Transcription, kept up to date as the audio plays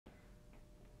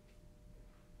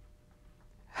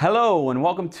Hello and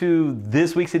welcome to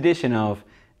this week's edition of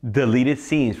Deleted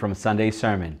Scenes from Sunday's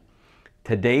Sermon.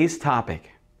 Today's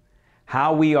topic,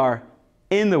 how we are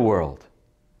in the world,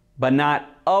 but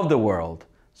not of the world,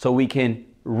 so we can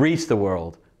reach the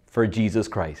world for Jesus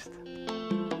Christ.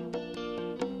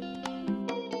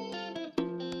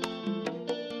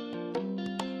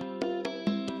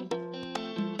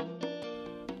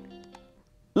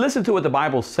 Listen to what the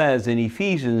Bible says in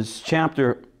Ephesians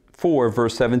chapter 4,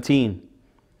 verse 17.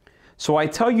 So I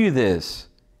tell you this,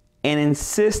 and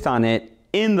insist on it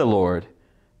in the Lord,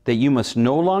 that you must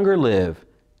no longer live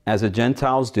as the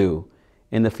Gentiles do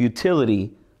in the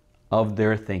futility of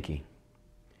their thinking.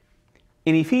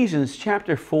 In Ephesians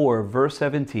chapter 4, verse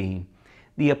 17,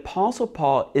 the Apostle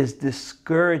Paul is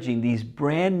discouraging these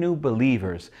brand new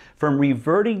believers from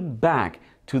reverting back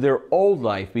to their old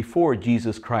life before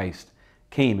Jesus Christ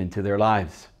came into their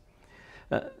lives.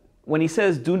 When he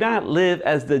says, do not live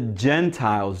as the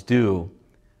Gentiles do,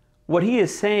 what he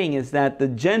is saying is that the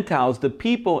Gentiles, the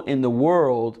people in the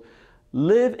world,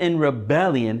 live in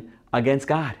rebellion against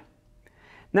God.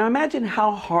 Now imagine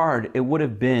how hard it would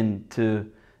have been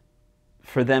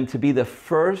for them to be the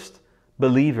first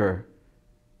believer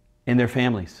in their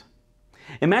families.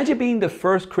 Imagine being the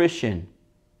first Christian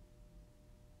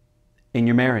in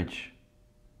your marriage,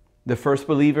 the first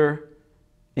believer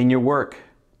in your work,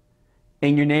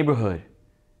 in your neighborhood,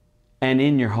 and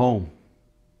in your home.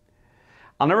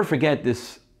 I'll never forget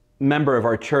this member of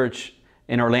our church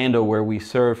in Orlando where we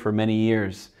served for many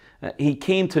years. He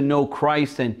came to know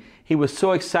Christ and he was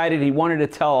so excited he wanted to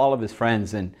tell all of his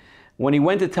friends. And when he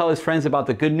went to tell his friends about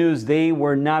the good news, they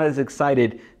were not as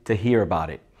excited to hear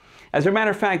about it. As a matter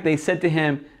of fact, they said to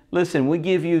him, listen, we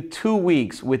give you 2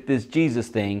 weeks with this Jesus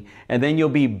thing and then you'll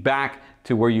be back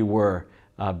to where you were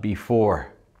before.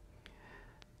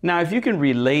 Now, if you can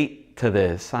relate to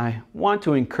this, I want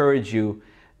to encourage you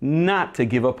not to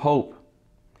give up hope.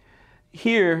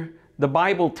 Here, the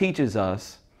Bible teaches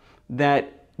us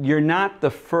that you're not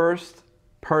the first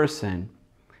person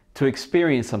to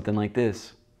experience something like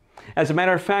this. As a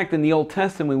matter of fact, in the Old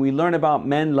Testament, we learn about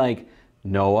men like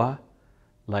Noah,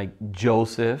 like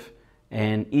Joseph,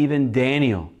 and even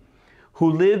Daniel, who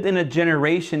lived in a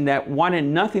generation that wanted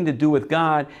nothing to do with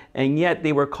God, and yet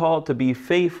they were called to be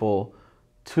faithful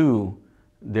to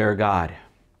their God.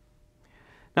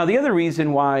 Now, the other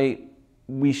reason why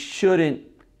we shouldn't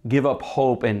give up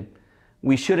hope and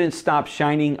we shouldn't stop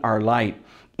shining our light,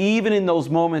 even in those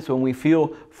moments when we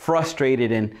feel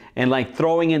frustrated and like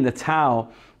throwing in the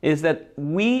towel, is that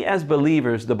we as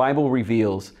believers, the Bible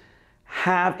reveals,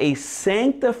 have a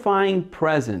sanctifying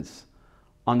presence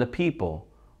on the people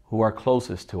who are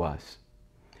closest to us.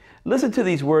 Listen to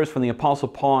these words from the Apostle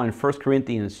Paul in 1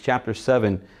 Corinthians chapter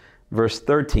 7, verse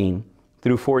 13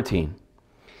 through 14.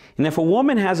 And if a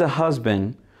woman has a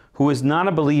husband who is not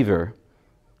a believer,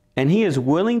 and he is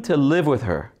willing to live with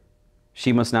her,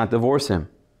 she must not divorce him.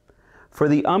 For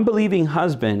the unbelieving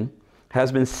husband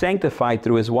has been sanctified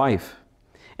through his wife,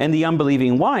 and the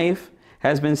unbelieving wife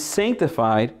has been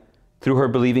sanctified through her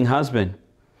believing husband.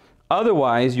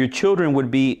 Otherwise, your children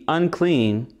would be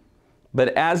unclean, but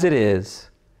as it is,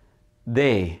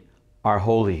 they are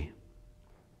holy.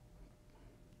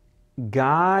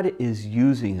 God is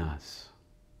using us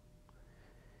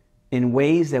in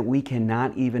ways that we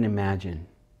cannot even imagine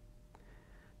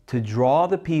to draw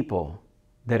the people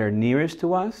that are nearest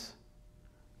to us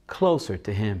closer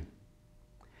to Him.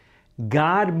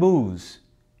 God moves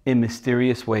in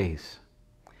mysterious ways,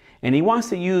 and He wants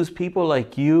to use people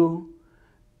like you,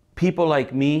 people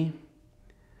like me,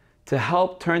 to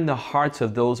help turn the hearts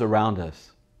of those around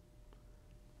us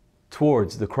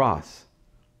towards the cross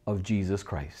of Jesus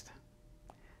Christ.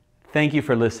 Thank you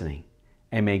for listening,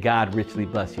 and may God richly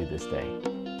bless you this day.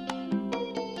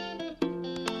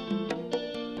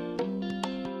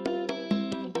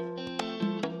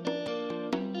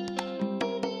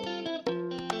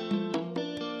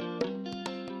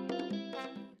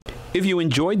 If you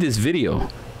enjoyed this video,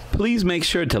 please make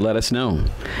sure to let us know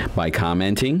by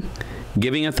commenting,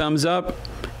 giving a thumbs up,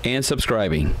 and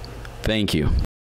subscribing. Thank you.